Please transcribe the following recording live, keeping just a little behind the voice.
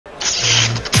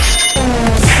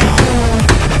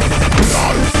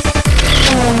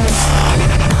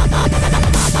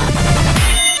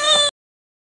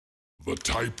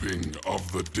typing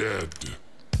of the dead.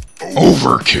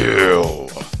 Overkill!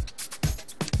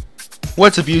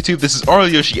 What's up, YouTube? This is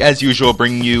Yoshi, as usual,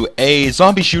 bringing you a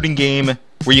zombie shooting game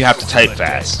where you have to type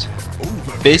fast.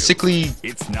 Basically,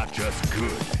 it's not just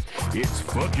good, it's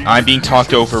fucking I'm being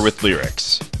talked over with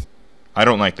lyrics. I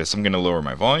don't like this. I'm gonna lower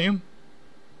my volume.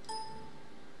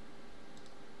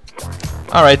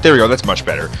 Alright, there we go, that's much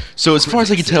better. So as far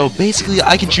as I can tell, basically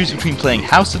I can choose between playing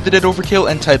House of the Dead Overkill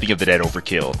and Typing of the Dead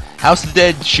Overkill. House of the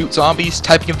Dead, shoot zombies.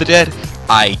 Typing of the Dead,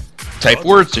 I type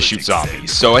words to shoot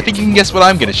zombies. So I think you can guess what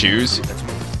I'm gonna choose.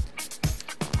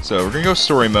 So we're gonna go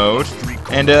story mode,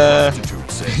 and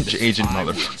agent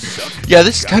motherfucker. Yeah,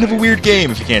 this is kind of a weird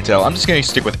game if you can't tell. I'm just gonna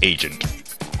stick with agent.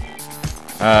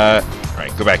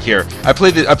 Alright, go back here. I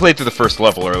played through the first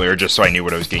level earlier just so I knew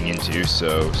what I was getting into,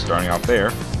 so starting off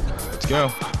there. Let's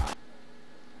go.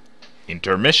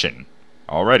 Intermission.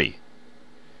 Already.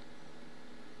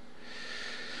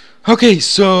 Okay,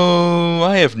 so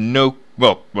I have no.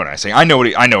 Well, what am I saying? I know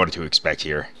what to expect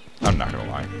here. I'm not gonna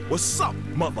lie. What's up,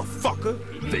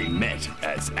 motherfucker? They met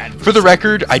as adversaries. For the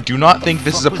record, I do not think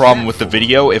this is a problem with the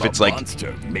video if it's like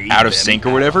out of sync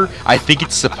or whatever. I think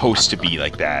it's supposed to be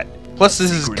like that. Plus,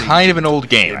 this is kind of an old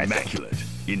game. I think. Immaculate,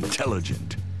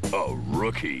 intelligent, a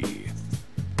rookie.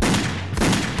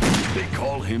 They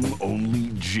call him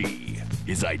only G.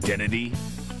 His identity,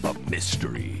 a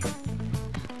mystery.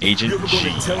 Agent You G. ever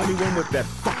gonna tell anyone what that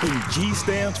fucking G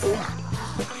stands for?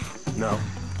 No.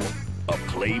 A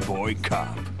playboy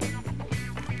cop.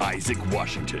 Isaac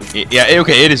Washington. Yeah,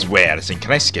 okay, it is way out of sync.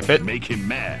 Can I skip it? Make him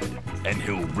mad, and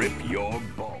he'll rip your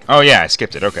balls. Oh yeah, I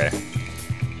skipped it. Okay.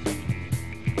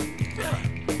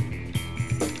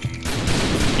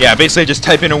 Yeah, basically I just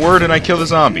type in a word and I kill the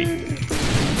zombie.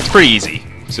 It's pretty easy.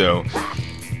 So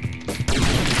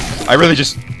I really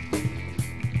just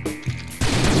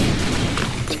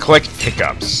collect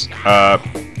pickups.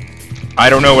 I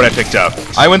don't know what I picked up.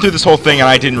 I went through this whole thing and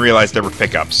I didn't realize there were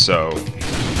pickups, so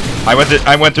I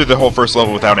went through the whole first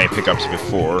level without any pickups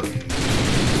before.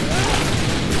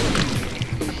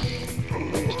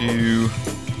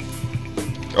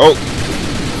 Oh!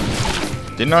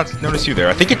 Did not notice you there.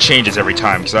 I think it changes every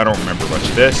time because I don't remember much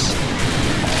of this.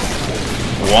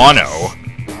 Guano.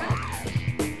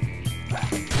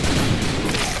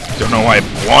 Don't know why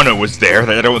guano was there.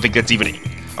 I don't think that's even.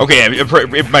 Okay,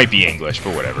 it might be English,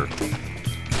 but whatever.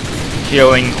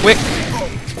 Killing quick,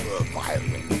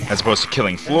 as opposed to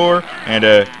killing floor, and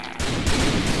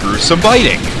gruesome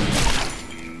biting.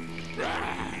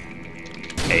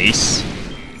 Ace.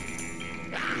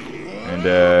 And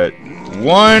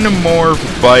one more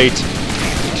bite.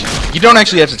 You don't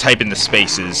actually have to type in the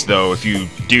spaces, though. If you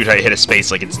do hit a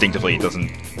space, like, instinctively, it doesn't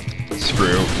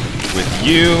screw with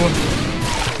you.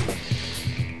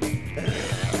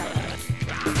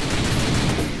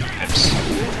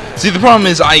 See, the problem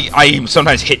is I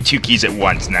sometimes hit two keys at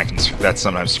once, and that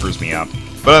sometimes screws me up.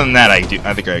 But other than that, I think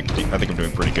I'm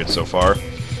doing pretty good so far.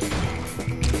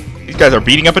 These guys are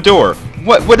beating up a door.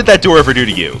 What did that door ever do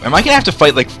to you? Am I gonna have to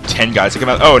fight like 10 guys to come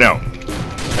out? Oh no,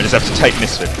 I just have to type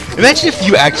misfit. Imagine if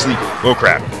you actually. Oh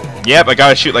crap. Yep, I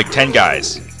gotta shoot like 10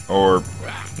 guys. Or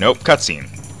nope, cutscene.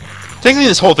 Technically,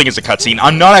 this whole thing is a cutscene.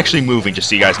 I'm not actually moving, just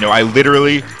so you guys know. I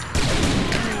literally.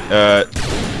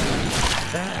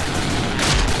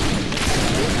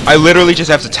 I literally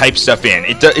just have to type stuff in.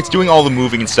 It's doing all the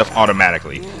moving and stuff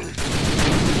automatically.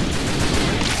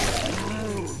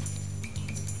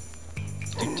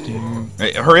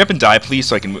 Hurry up and die, please,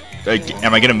 so I can.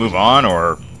 Am I gonna move on,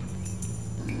 or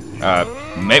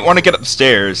might want to get up the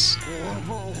stairs,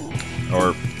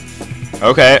 or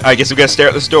okay, I guess we gotta stare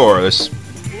at this door. This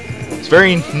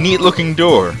very neat-looking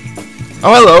door.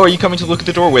 Oh, hello. Are you coming to look at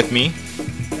the door with me?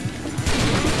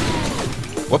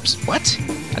 Whoops. What?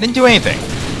 I didn't do anything.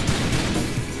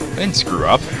 I didn't screw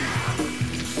up.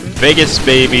 Vegas,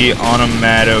 baby,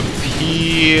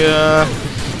 onomatopoeia.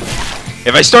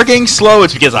 If I start getting slow,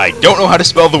 it's because I don't know how to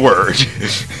spell the word.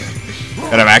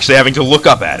 And I'm actually having to look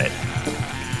up at it.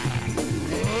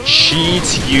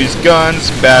 Cheats, use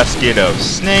guns, basket of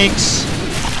snakes.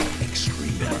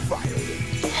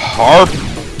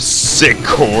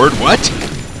 Harpsichord, what?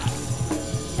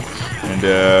 And,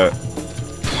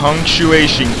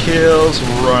 punctuation kills,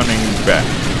 running back.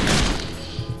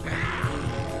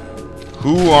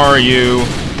 Who are you?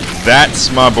 That's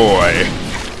my boy.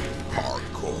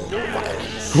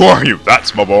 Who are you?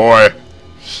 That's my boy.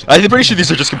 I'm pretty sure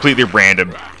these are just completely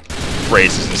random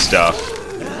phrases and stuff.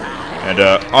 And,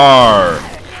 R,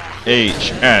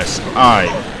 H, S, I,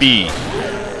 B.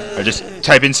 I just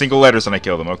type in single letters and I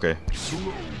kill them. Okay.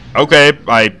 Okay,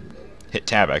 I hit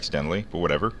tab accidentally, but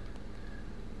whatever.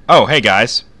 Oh, hey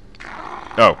guys.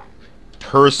 Oh.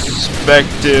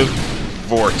 Perspective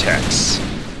vortex.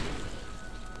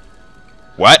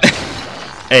 What?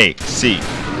 A, C,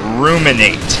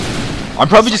 ruminate. I'm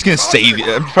probably just gonna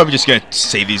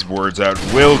say these words out.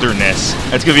 Wilderness.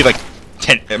 That's gonna be like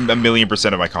a million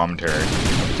percent of my commentary,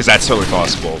 because that's totally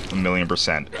possible.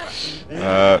 1,000,000%.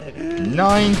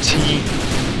 19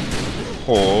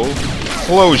 hole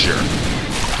closure.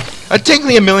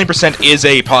 Technically, 1,000,000% is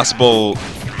a possible.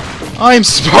 I'm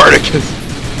Spartacus.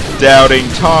 Doubting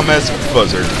Thomas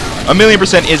Buzzard.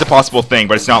 1,000,000% is a possible thing,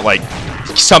 but it's not like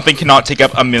something cannot take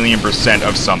up 1,000,000%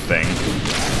 of something.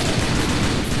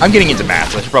 I'm getting into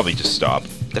maths. I should probably just stop.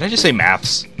 Did I just say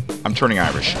maths? I'm turning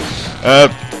Irish.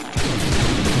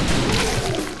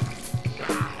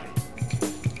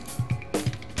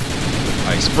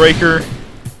 Icebreaker.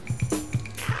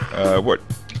 What?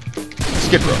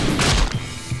 Skid Row.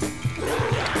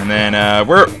 And then,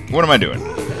 what am I doing?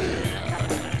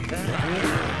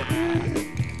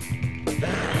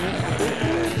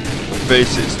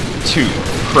 Faces, 2,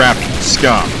 crappy,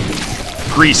 scum,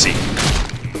 greasy.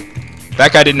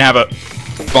 That guy didn't have a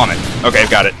vomit. Okay, I've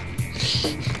got it.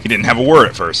 He didn't have a word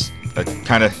at first. That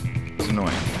kind of was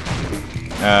annoying.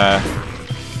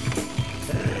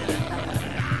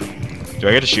 Do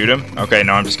I get to shoot him? Okay,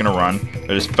 no, I'm just gonna run.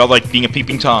 I just felt like being a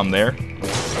peeping Tom there.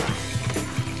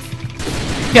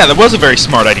 Yeah, that was a very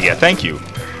smart idea. Thank you.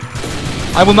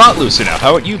 I will not loosen up.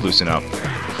 How about you loosen up?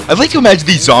 I'd like to imagine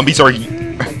these zombies are...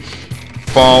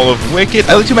 Fall of Wicked.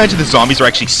 I like to imagine the zombies are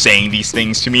actually saying these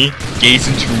things to me. Gaze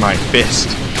into my fist.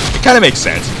 It kind of makes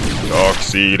sense.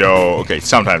 Tuxedo. Okay,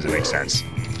 sometimes it makes sense.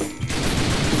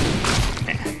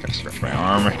 Gotta stretch my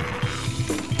arm.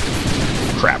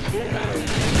 Crap.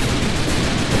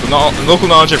 Local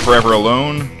knowledge of Forever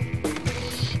Alone.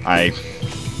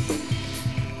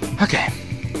 Okay.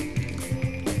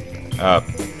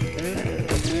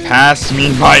 Pass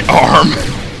me my arm.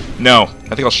 No,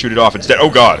 I think I'll shoot it off instead. Oh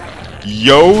god.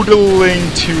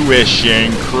 Yodeling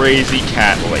tuition, crazy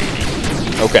cat lady.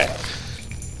 Okay.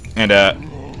 And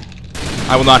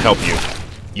I will not help you.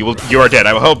 You are dead.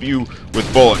 I will help you with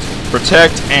bullets.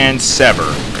 Protect and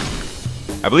sever.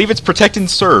 I believe it's protect and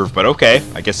serve, but okay.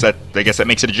 I guess that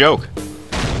makes it a joke.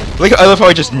 Like, I love how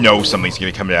I just know something's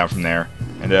gonna come down from there.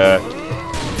 And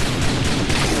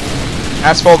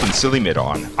asphalt and silly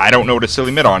mid-on. I don't know what a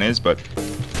silly mid-on is, but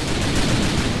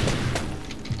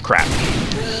crap.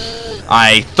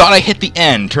 I thought I hit the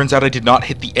N. Turns out I did not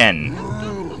hit the N.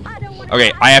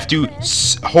 Okay, I have to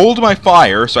hold my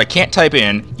fire, so I can't type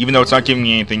in, even though it's not giving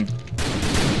me anything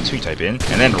to type in,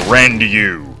 and then rend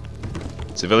you.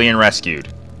 Civilian rescued.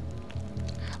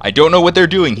 I don't know what they're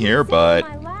doing here, but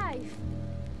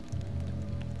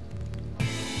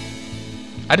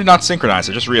I did not synchronize.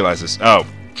 I just realized this. Oh,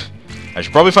 I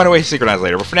should probably find a way to synchronize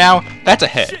later, but for now, that's a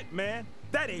hit. Shit, man.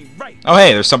 That ain't right. Oh,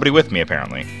 hey, there's somebody with me,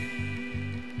 apparently.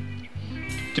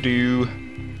 To-do.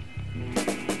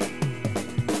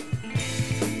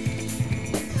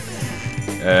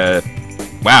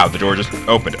 Wow, the door just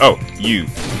opened. Oh, you.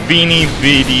 Vini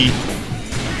Vidi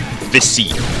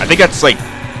Vici. I think that's like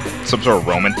some sort of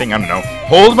Roman thing, I don't know.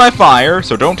 Hold my fire,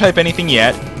 so don't type anything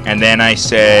yet. And then I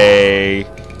say...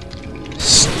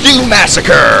 Stew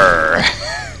Massacre!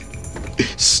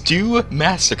 Stew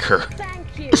Massacre.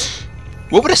 Thank you.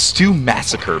 What would a Stew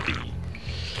Massacre be?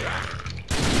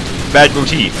 Bad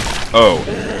motif. Oh.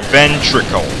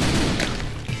 Ventricle.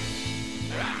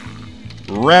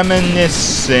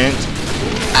 Reminiscent.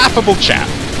 Affable chap.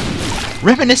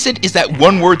 Reminiscent is that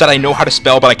one word that I know how to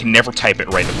spell, but I can never type it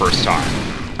right the first time.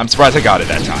 I'm surprised I got it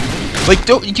that time. Like,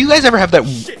 do you guys ever have that...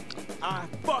 Shit, I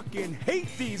fucking hate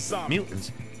these zombies.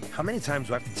 Mutants, how many times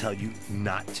do I have to tell you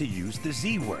not to use the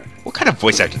Z word? What kind of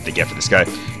voice actor did they get for this guy?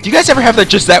 Do you guys ever have that,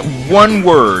 just that one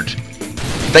word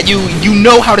that you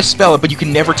know how to spell it, but you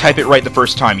can never type it right the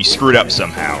first time? You screw it up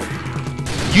somehow.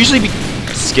 Usually,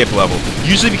 skip level.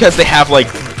 Usually because they have like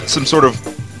some sort of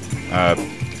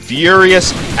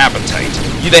furious appetite.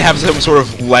 They have some sort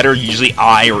of letter, usually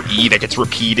I or E, that gets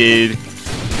repeated.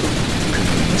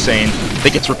 Insane.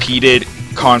 That gets repeated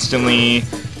constantly.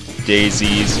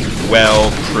 Daisies,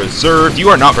 well preserved. You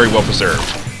are not very well preserved,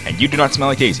 and you do not smell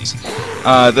like daisies.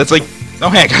 That's like, oh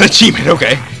hey, I got an achievement.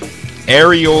 Okay,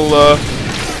 areola,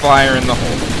 fire in the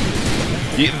hole.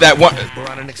 That one. We're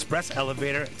on an express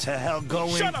elevator to hell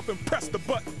going. Shut up and press the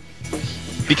button.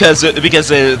 Because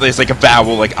there's like a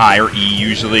vowel like I or E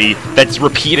usually that's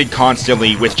repeated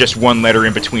constantly with just one letter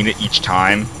in between it each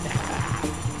time.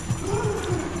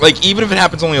 Like, even if it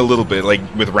happens only a little bit, like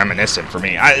with reminiscent for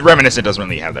me. Reminiscent doesn't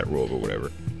really have that rule, but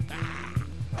whatever.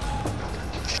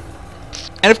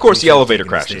 And of course the elevator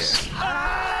crashes.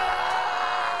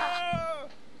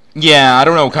 Yeah, I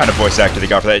don't know what kind of voice actor they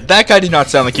got for that. That guy did not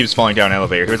sound like he was falling down an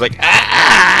elevator. He was like,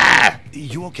 ah!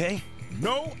 You okay?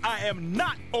 No, I am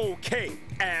not okay,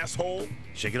 asshole.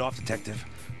 Shake it off, detective.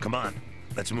 Come on,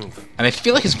 let's move. And I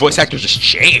feel like his voice actor just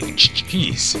changed.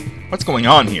 Jeez. What's going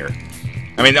on here?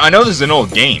 I mean, I know this is an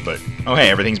old game, but... Oh, hey,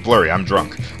 everything's blurry. I'm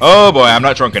drunk. Oh, boy, I'm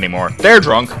not drunk anymore. They're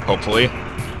drunk, hopefully.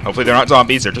 Hopefully they're not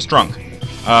zombies. They're just drunk.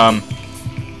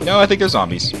 No, I think they're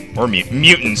zombies. Or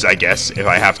mutants, I guess, if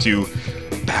I have to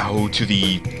bow to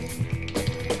the...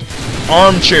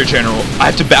 Armchair General. I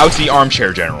have to bow to the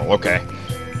Armchair General. Okay.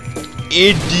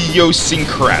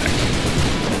 Idiosyncratic.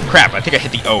 Crap, I think I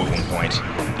hit the O at one point.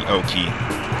 The O key.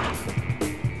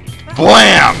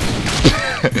 Blam!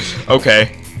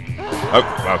 Okay.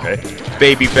 Oh, okay.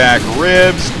 Baby back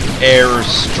ribs, air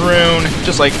strewn,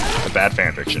 just like a bad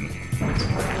fanfiction.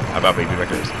 How about baby back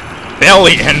ribs?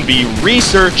 Belly envy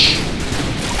research.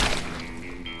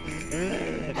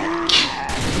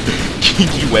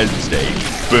 Kinky Wednesday.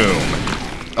 Boom.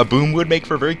 A boom would make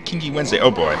for a very kinky Wednesday.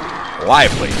 Oh boy.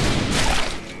 Lively.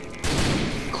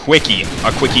 Quickie.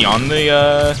 A quickie on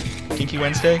the Kinky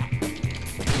Wednesday?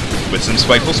 With some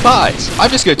spiteful spies. I'm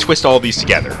just gonna twist all these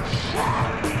together.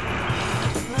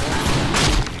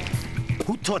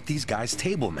 Who taught these guys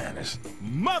table manners?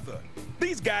 Mother,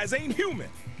 these guys ain't human.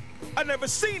 I never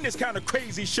seen this kind of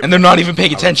crazy shit. And they're not even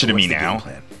paying attention to What's me the game now.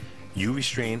 plan? You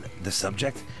restrain the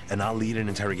subject, and I'll lead an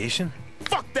interrogation?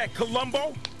 Fuck that,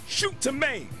 Columbo. Shoot to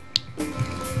me.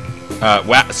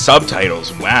 Wow,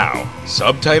 subtitles. Wow.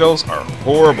 Subtitles are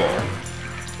horrible.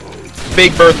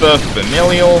 Big Bertha,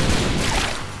 familial.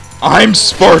 I'm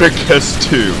Spartacus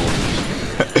too.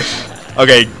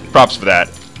 Okay, props for that.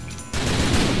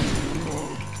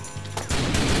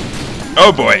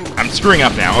 Oh boy, I'm screwing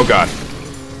up now. Oh god.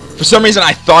 For some reason,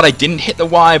 I thought I didn't hit the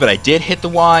Y, but I did hit the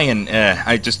Y, and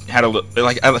I just had a little.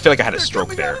 Like I feel like I had a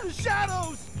stroke there.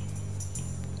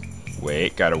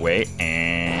 Wait, gotta wait,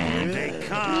 and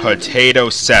potato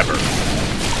sever.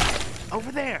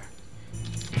 Over there.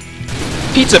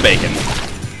 Pizza bacon.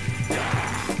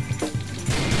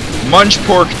 Munch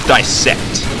pork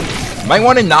dissect. Might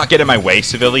want to not get in my way,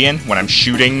 civilian, when I'm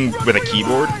shooting with a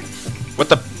keyboard. What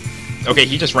the? Okay,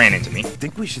 he just ran into me.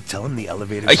 Think we should tell him the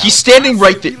elevator. He's standing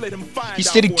right there. He's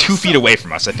standing 2 feet away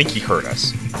from us. I think he heard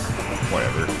us.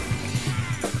 Whatever.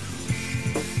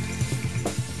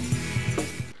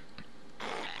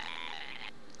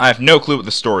 I have no clue what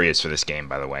the story is for this game,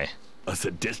 by the way. A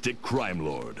sadistic crime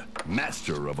lord,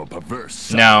 master of a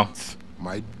perverse No. science.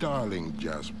 My darling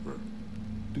Jasper,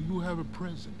 do you have a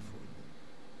present for me?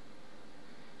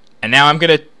 And now I'm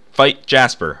gonna fight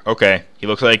Jasper. Okay, he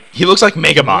looks like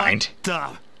Megamind.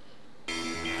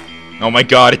 Oh my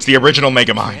god, it's the original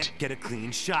Megamind. Get a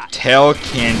clean shot. Tell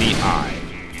Candy Eye.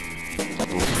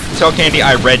 Tell Candy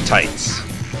Eye red tights.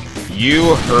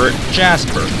 You hurt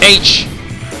Jasper. H.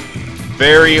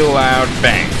 Very loud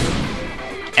bang.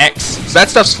 X. So that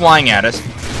stuff's flying at us.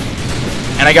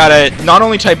 And I gotta not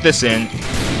only type this in,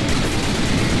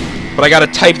 but I gotta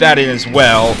type that in as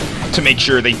well to make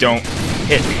sure they don't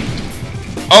hit me.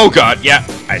 Oh god, yeah,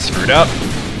 I screwed up.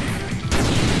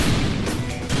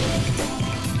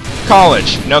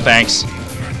 College, no thanks.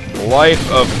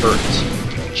 Life of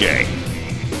Hurt. J.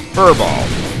 Furball.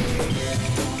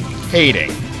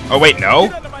 Hating. Oh wait, no?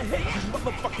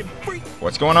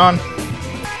 What's going on?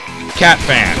 Cat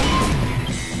fan.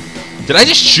 Did I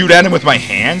just shoot at him with my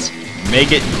hands?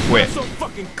 Make it quick. So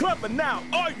fucking clever now,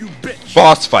 are you, bitch?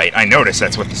 Boss fight. I noticed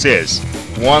that's what this is.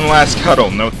 One last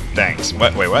cuddle. No thanks.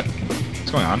 What? Wait, what?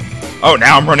 What's going on? Oh,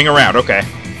 now I'm running around. Okay.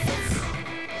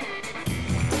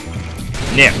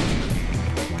 Nip.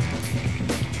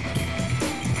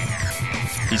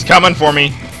 He's coming for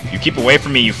me. You keep away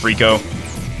from me, you freako.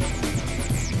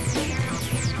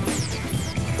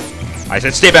 I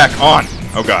said stay back. On.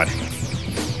 Oh, God.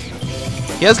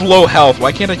 He has low health.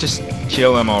 Why can't I just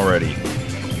kill him already?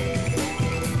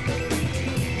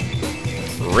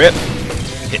 Rip.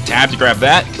 Hit tab to grab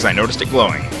that, because I noticed it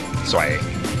glowing. So I...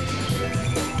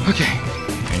 Okay.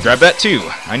 And grab that too.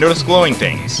 I noticed glowing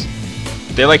things.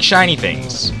 They like shiny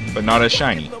things, but not as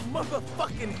shiny.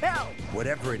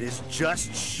 Whatever it is,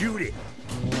 just shoot it.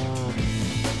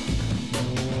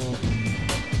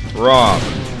 Rob.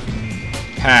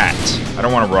 Pat. I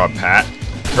don't want to rob Pat.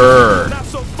 Her. Not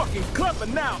so fucking clever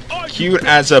now, are you? Cute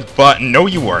as a button. No,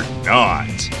 you are not.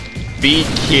 Be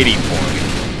kitty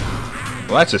porn.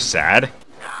 Well, that's just sad.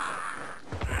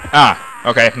 Ah,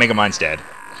 okay. Megamind's dead.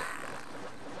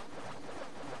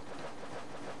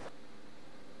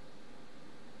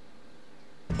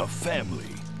 A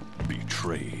family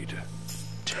betrayed.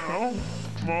 Tell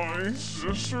my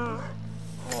sister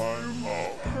I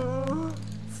love her.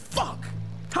 Fuck!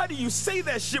 How do you say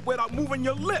that shit without moving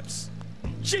your lips?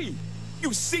 Gee,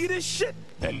 you see this shit?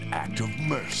 An act of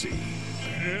mercy.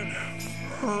 It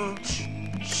hurts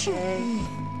so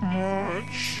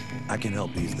much. I can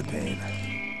help ease the pain.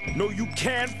 No, you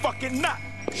can fucking not.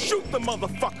 Shoot the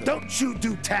motherfucker. Don't you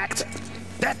do tact.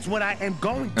 That's what I am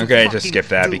going to Okay, fucking just skip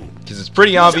that do. because it's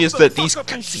pretty obvious the that these fuck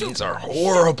up and shoot. cutscenes are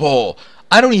horrible.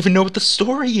 I don't even know what the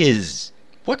story is.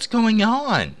 What's going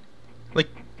on? Like,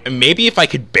 maybe if I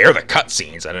could bear the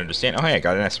cutscenes, I'd understand. Oh, hey, I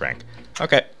got an S rank.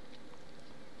 Okay.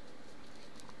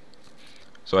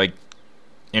 So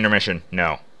intermission,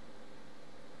 no.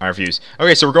 I refuse.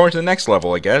 Okay, so we're going to the next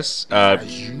level, I guess.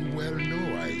 As you well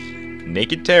know, Isaac.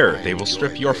 Naked Terror. They will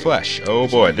strip your flesh. Oh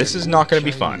boy, this is not going to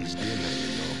be fun.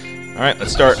 Alright,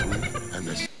 let's start.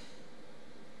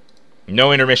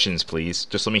 No intermissions, please.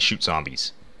 Just let me shoot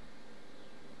zombies.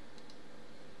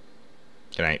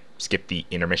 Can I skip the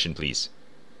intermission, please?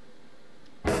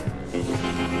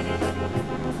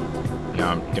 No,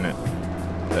 I'm gonna...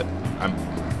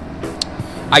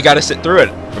 I gotta sit through it,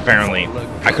 apparently.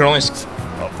 I could only...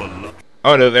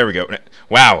 Oh, no, there we go.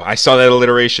 Wow, I saw that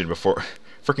alliteration before.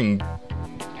 Freaking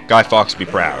Guy Fawkes be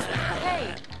proud.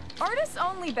 Hey, artists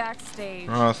only backstage.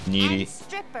 Oh, needy. And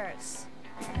strippers.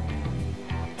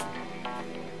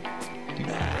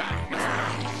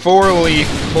 4-leaf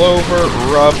clover,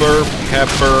 rubber,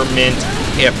 peppermint,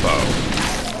 hippo.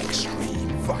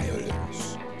 Extreme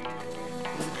violence.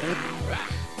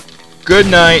 Good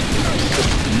night.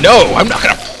 No, I'm not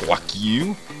gonna pluck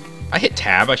you. I hit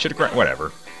tab. I should have.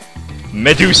 Whatever.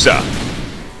 Medusa.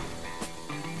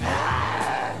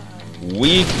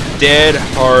 Weak, dead,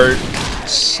 hard,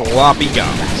 sloppy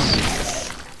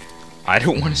gums. I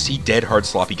don't want to see dead, hard,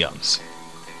 sloppy gums.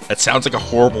 That sounds like a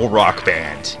horrible rock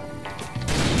band.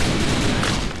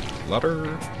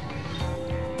 Flutter.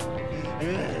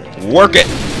 Work it.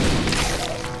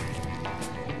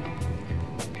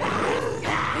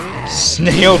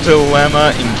 Snail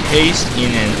dilemma encased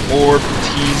in an orb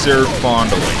teaser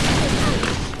fondling.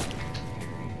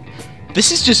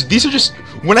 These are just,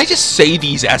 when I just say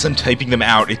these as I'm typing them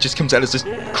out, it just comes out as just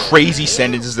crazy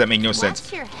sentences that make no sense.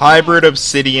 Hybrid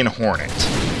Obsidian Hornet.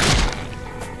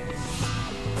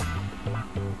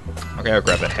 Okay, I'll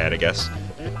grab that head, I guess.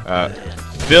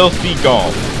 Filthy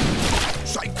Golf.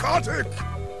 Psychotic.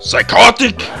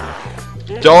 Psychotic!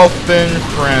 Dolphin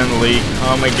friendly.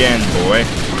 Come again, boy.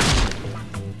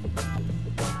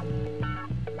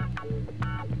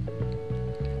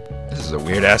 This is a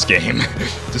weird ass game.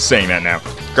 Just saying that now.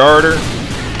 Garter.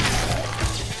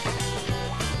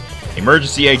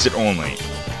 Emergency exit only.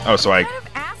 Oh, so What kind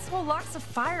of asshole locks a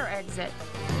fire exit?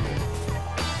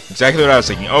 exactly what I was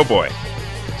thinking. Oh boy.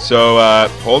 So,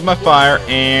 hold my fire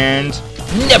and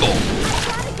nibble.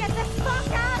 Gotta get the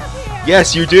fuck out of here!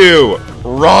 Yes, you do.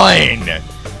 Run.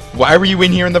 Why were you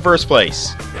in here in the first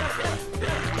place?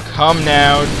 Come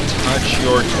now, touch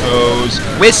your toes.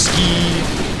 Whiskey.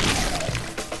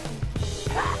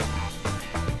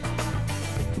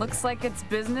 Looks like it's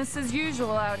business as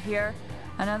usual out here.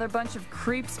 Another bunch of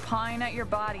creeps pawing at your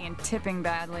body and tipping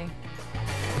badly.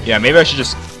 Yeah, maybe I should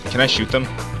just... Can I shoot them?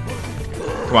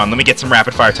 Come on, let me get some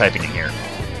rapid fire typing in here.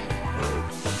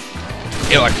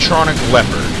 Electronic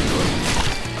Leopard.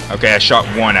 Okay, I shot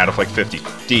 1 out of like 50.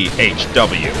 D, H,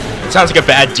 W. It sounds like a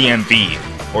bad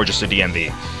DMV. Or just a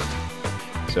DMV.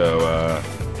 So,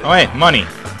 oh hey, money.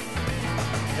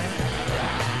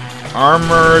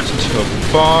 Armored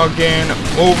Toboggan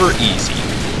over easy.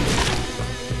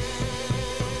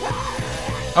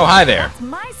 Oh, hi there. That's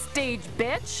my stage,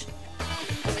 bitch.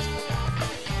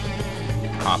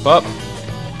 Hop up.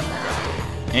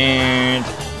 And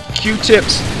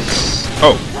Q-tips.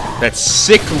 Oh, that's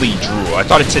sickly drool. I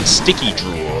thought it said sticky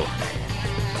drool.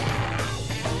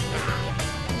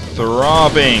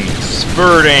 Throbbing,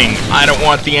 spurting. I don't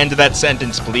want the end of that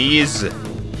sentence, please.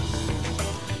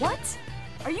 What?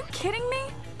 Are you kidding me?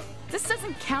 This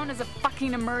doesn't count as a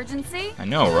fucking emergency. I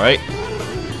know, right?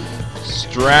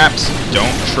 Straps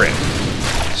don't trip.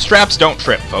 Straps don't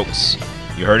trip, folks.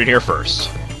 You heard it here first.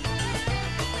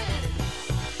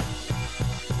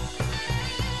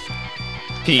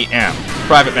 PM.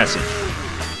 Private message.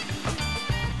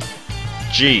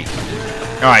 G.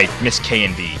 Oh, I missed K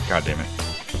and B. God damn it.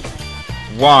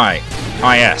 Y.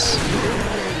 IS.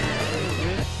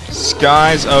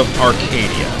 Skies of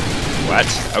Arcadia.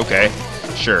 What? Okay.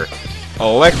 Sure.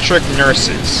 Electric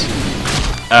nurses.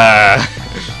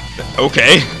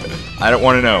 Okay. I don't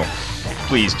want to know.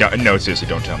 Please, don't, no, seriously,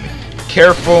 don't tell me.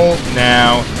 Careful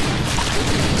now.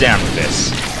 Down with this.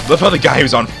 Love how the guy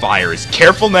who's on fire is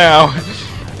careful now.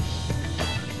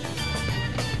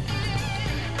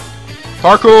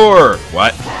 Parkour!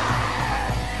 What?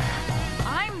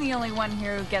 I'm one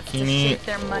here who gets to Bikini, shake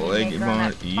their money leg maker on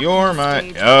that bone, you're my...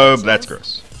 stage, Oh, bitches. that's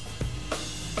gross.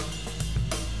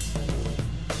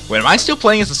 Wait, am I still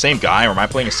playing as the same guy, or am I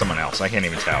playing as someone else? I can't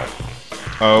even tell.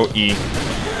 O, E,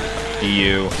 E,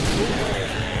 U.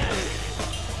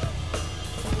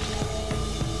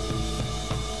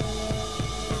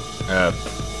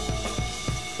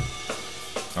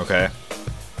 Okay.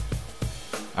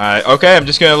 Okay, I'm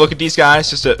just gonna look at these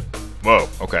guys just to... Whoa,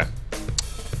 okay.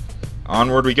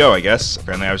 Onward we go, I guess.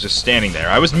 Apparently I was just standing there.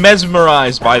 I was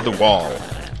mesmerized by the wall.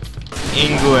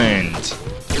 England.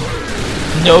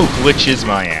 No glitches,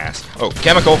 my ass. Oh,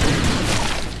 chemical.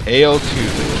 Hail to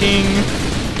the king.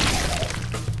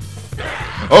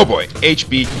 Oh boy,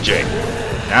 HBJ.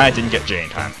 Nah, I didn't get J in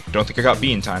time. Don't think I got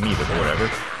B in time either, but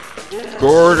whatever.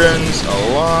 Gordon's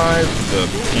alive. The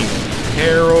pink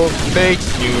herald. Fake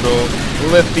noodle.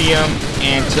 Lithium.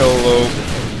 Antelope.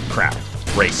 Crap.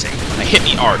 Racing. I hit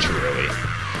the R too early.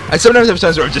 I sometimes have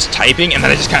times where I'm just typing and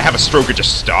then I just kind of have a stroke and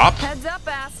just stop. Heads up,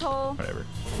 asshole. Whatever.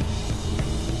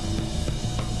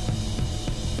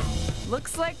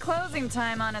 Looks like closing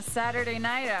time on a Saturday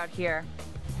night out here.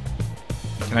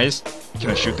 Can I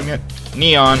shoot them yet?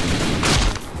 Neon.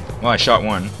 Well, I shot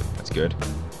one. That's good.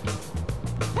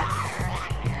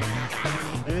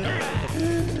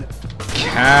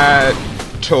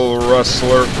 Cattle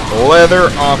rustler. Leather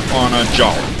off on a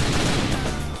jolly.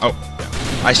 Oh,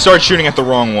 yeah. I started shooting at the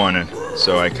wrong one, and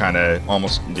so I kind of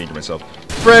almost endangered myself.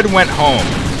 Fred went home.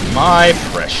 My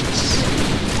precious.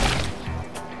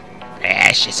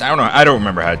 Precious. I don't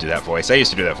remember how to do that voice. I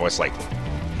used to do that voice like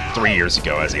 3 years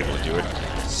ago. I was able to do it.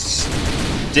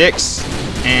 Sticks,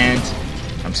 and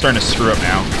I'm starting to screw up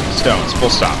now. Stones, full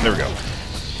stop. There we go.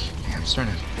 Man, I'm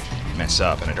starting to mess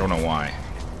up, and I don't know why.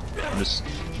 I'm just...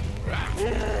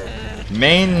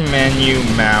 Main menu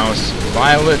mouse.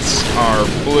 Violets are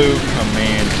blue.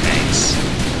 Command tanks.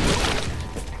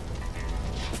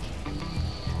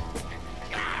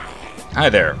 Hi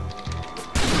there,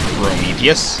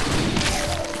 Prometheus.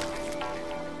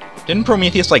 Didn't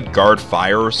Prometheus like guard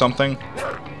fire or something?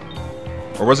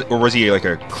 Or was he like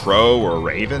a crow or a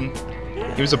raven?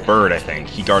 He was a bird, I think.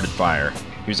 He guarded fire.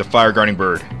 He was a fire guarding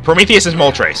bird. Prometheus is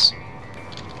Moltres.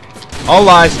 All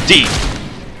lies D.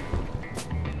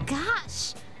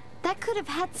 Gosh, that could have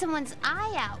had someone's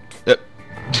eye out.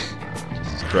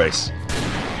 Jesus Christ.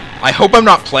 I hope I'm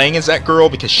not playing as that girl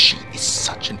because she is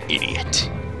such an idiot.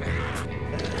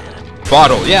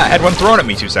 Bottle. Yeah, I had one thrown at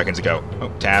me 2 seconds ago. Oh,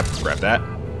 tab. Let's grab that.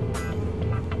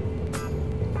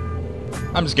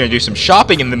 I'm just gonna do some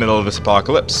shopping in the middle of this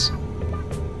apocalypse.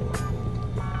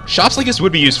 Shops like this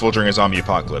would be useful during a zombie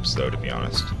apocalypse, though, to be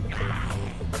honest.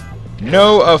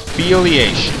 No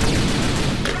affiliation.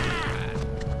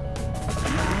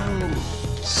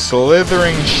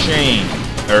 Slithering shame.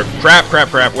 Or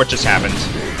crap, what just happened?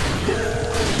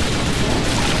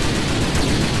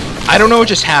 I don't know what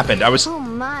just happened. Oh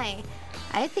my.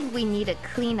 I think we need to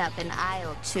clean up in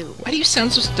aisle 2. Why do you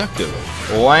sound so seductive?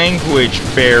 Language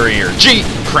barrier. Gee,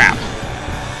 crap.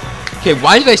 Okay,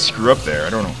 why did I screw up there? I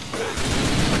don't know.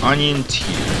 Onion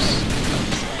tears.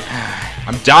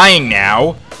 I'm dying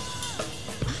now.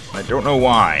 I don't know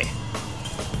why.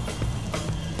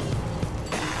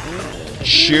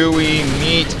 Chewy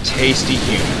meat, tasty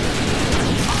human.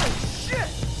 Oh, shit!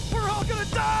 We're all gonna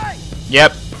die!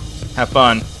 Yep. Have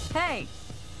fun. Hey,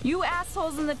 you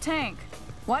assholes in the tank.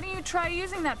 Why don't you try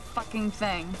using that fucking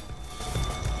thing?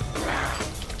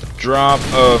 Drop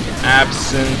of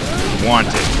absinthe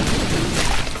wanted.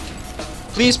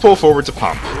 Please pull forward to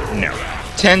pump. No.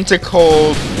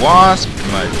 Tentacled wasp,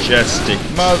 majestic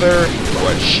mother,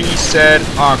 what she said,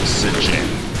 oxygen.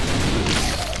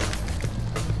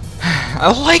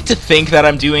 I like to think that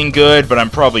I'm doing good, but I'm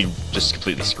probably just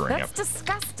completely screwing That's up.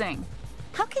 disgusting.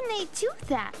 How can they do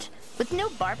that? With no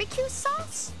barbecue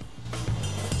sauce?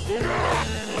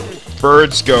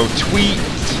 Birds go tweet.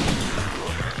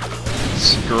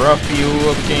 Scruffy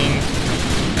looking.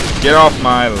 Get off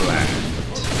my land.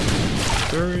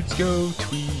 Birds go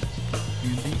tweet.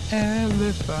 And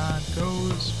the elephant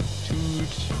goes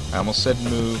toot. I almost said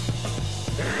move.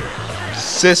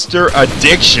 Sister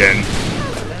addiction.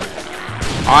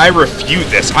 I refute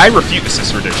this. I refute the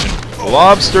sister addiction.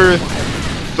 Lobster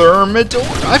thermidor.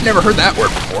 I've never heard that word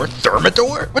before.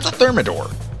 Thermidor? What's a thermidor?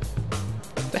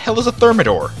 The hell is a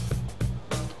thermidor?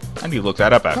 I need to look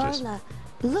that up after this. Carla,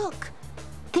 look.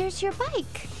 There's your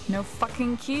bike. No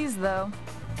fucking keys, though.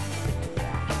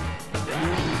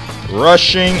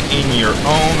 Rushing in your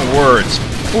own words,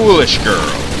 foolish girl.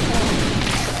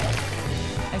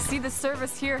 I see the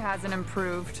service here hasn't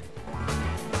improved.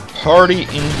 Party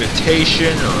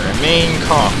invitation, remain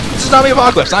calm. This is zombie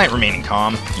apocalypse. I ain't remaining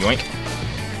calm. Yoink.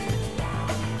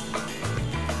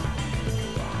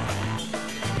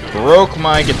 broke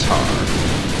my guitar.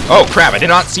 Oh crap, I did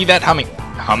not see that humming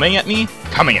at me?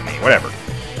 Coming at me, whatever.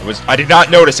 I did not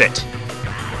notice it.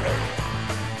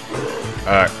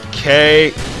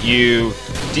 K, you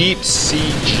deep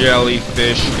sea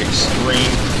jellyfish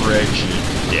extreme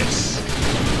prejudice.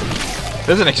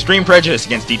 There's an extreme prejudice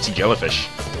against deep sea jellyfish.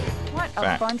 What a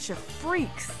Fact. bunch of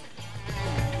freaks.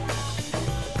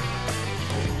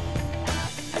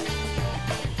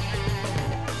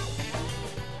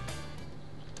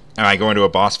 Am I going to a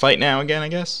boss fight now again, I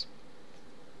guess?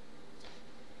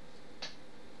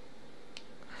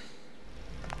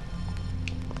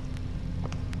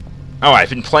 Oh,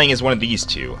 I've been playing as one of these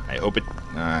two. I hope it...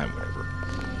 whatever.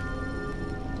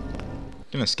 I'm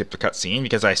gonna skip the cutscene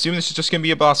because I assume this is just gonna be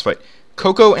a boss fight.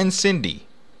 Coco and Cindy.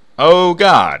 Oh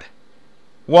god.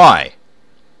 Why?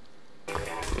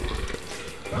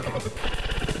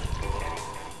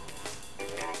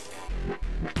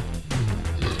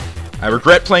 I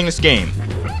regret playing this game.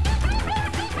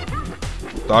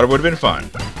 Thought it would have been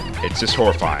fun. It's just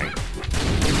horrifying. Can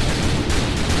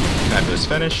I just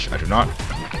finish? I do not.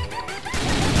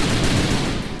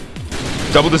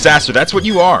 Double disaster, that's what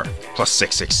you are. Plus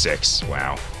 666.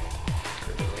 Wow.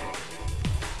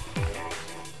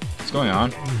 What's going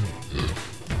on?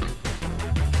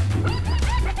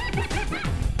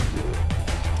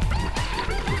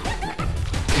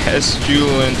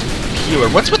 Pestilent peeler.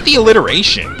 What's with the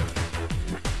alliteration?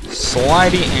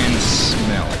 Slidey and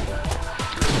smelly.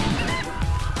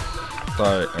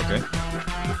 Okay.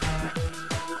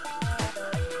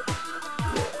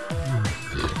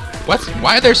 What?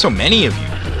 Why are there so many of you?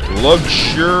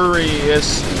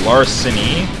 Luxurious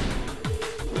larceny.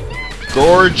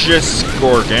 Gorgeous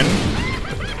Gorgon.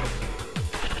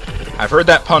 I've heard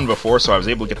that pun before, so I was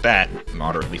able to get that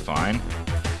moderately fine.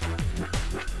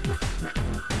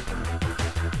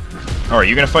 Oh, are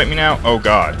you gonna fight me now? Oh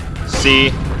god.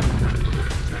 See?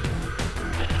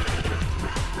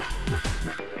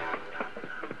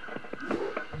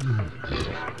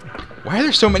 Why are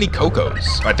there so many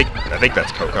Cocos? I think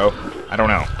that's Coco. I don't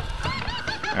know.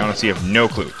 I honestly have no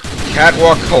clue.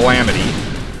 Catwalk Calamity.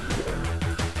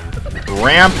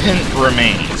 Rampant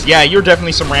Remains. Yeah, you're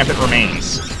definitely some rampant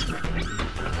remains.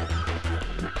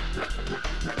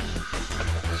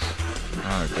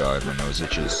 Oh god, my nose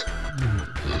itches.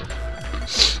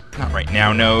 Not right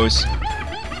now, nose.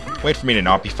 Wait for me to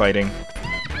not be fighting.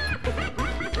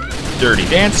 Dirty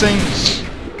Dancing.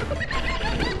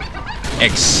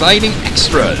 Exciting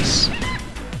Extras.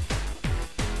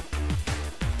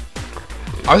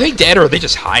 Are they dead or are they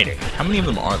just hiding? How many of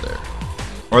them are there?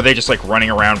 Or are they just like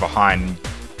running around behind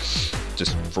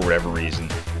just for whatever reason?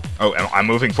 Oh, I'm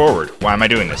moving forward. Why am I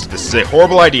doing this? This is a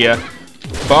horrible idea.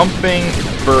 Bumping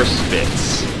burst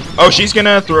bits. Oh, she's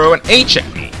gonna throw an H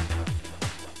at me.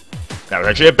 That was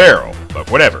actually a barrel,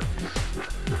 but whatever.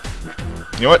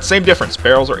 You know what? Same difference.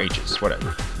 Barrels or H's.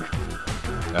 Whatever.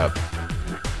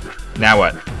 Now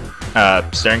what?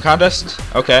 Staring contest?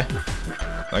 Okay.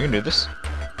 I can do this.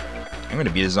 I'm gonna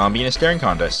be a zombie in a staring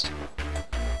contest.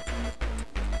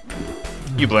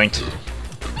 You blinked.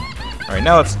 Alright,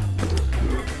 now let's...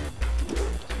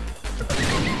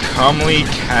 Comely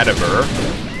Cadaver.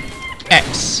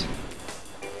 X.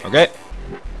 Okay.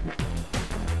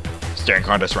 Staring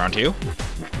contest round 2.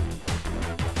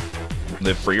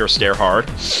 Live free or stare hard.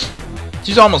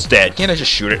 She's almost dead. Can't I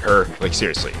just shoot at her? Like,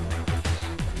 seriously.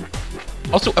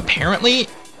 Also, apparently,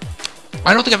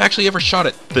 I don't think I've actually ever shot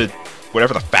at the...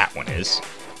 whatever the fat one is.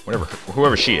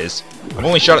 Whoever she is. I've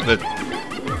only shot at the...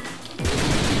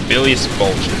 bilious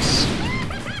bulges.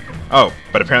 Oh,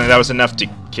 but apparently that was enough to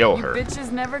kill her. You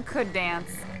bitches never could dance.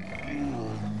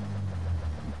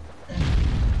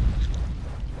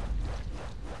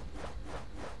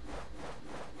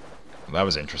 Well, that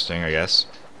was interesting, I guess.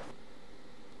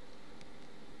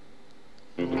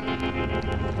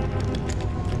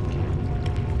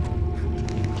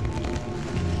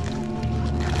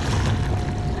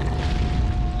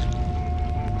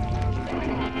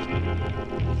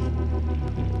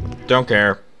 Don't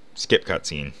care. Skip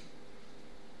cutscene.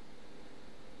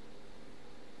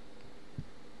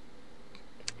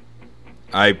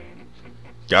 I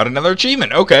got another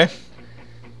achievement. Okay.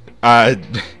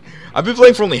 I've been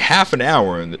playing for only half an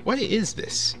hour, and what is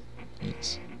this?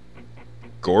 It's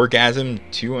Gorgasm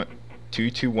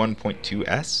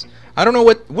 221.2s. I don't know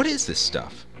what is this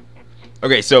stuff.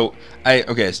 Okay, so I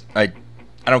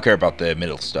don't care about the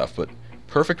middle stuff, but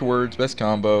perfect words, best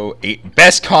combo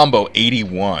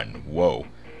 81. Whoa.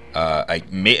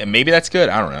 Maybe that's good.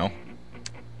 I don't know.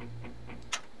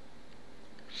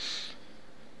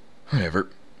 Whatever.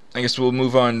 I guess we'll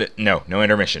move on to... No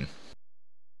intermission.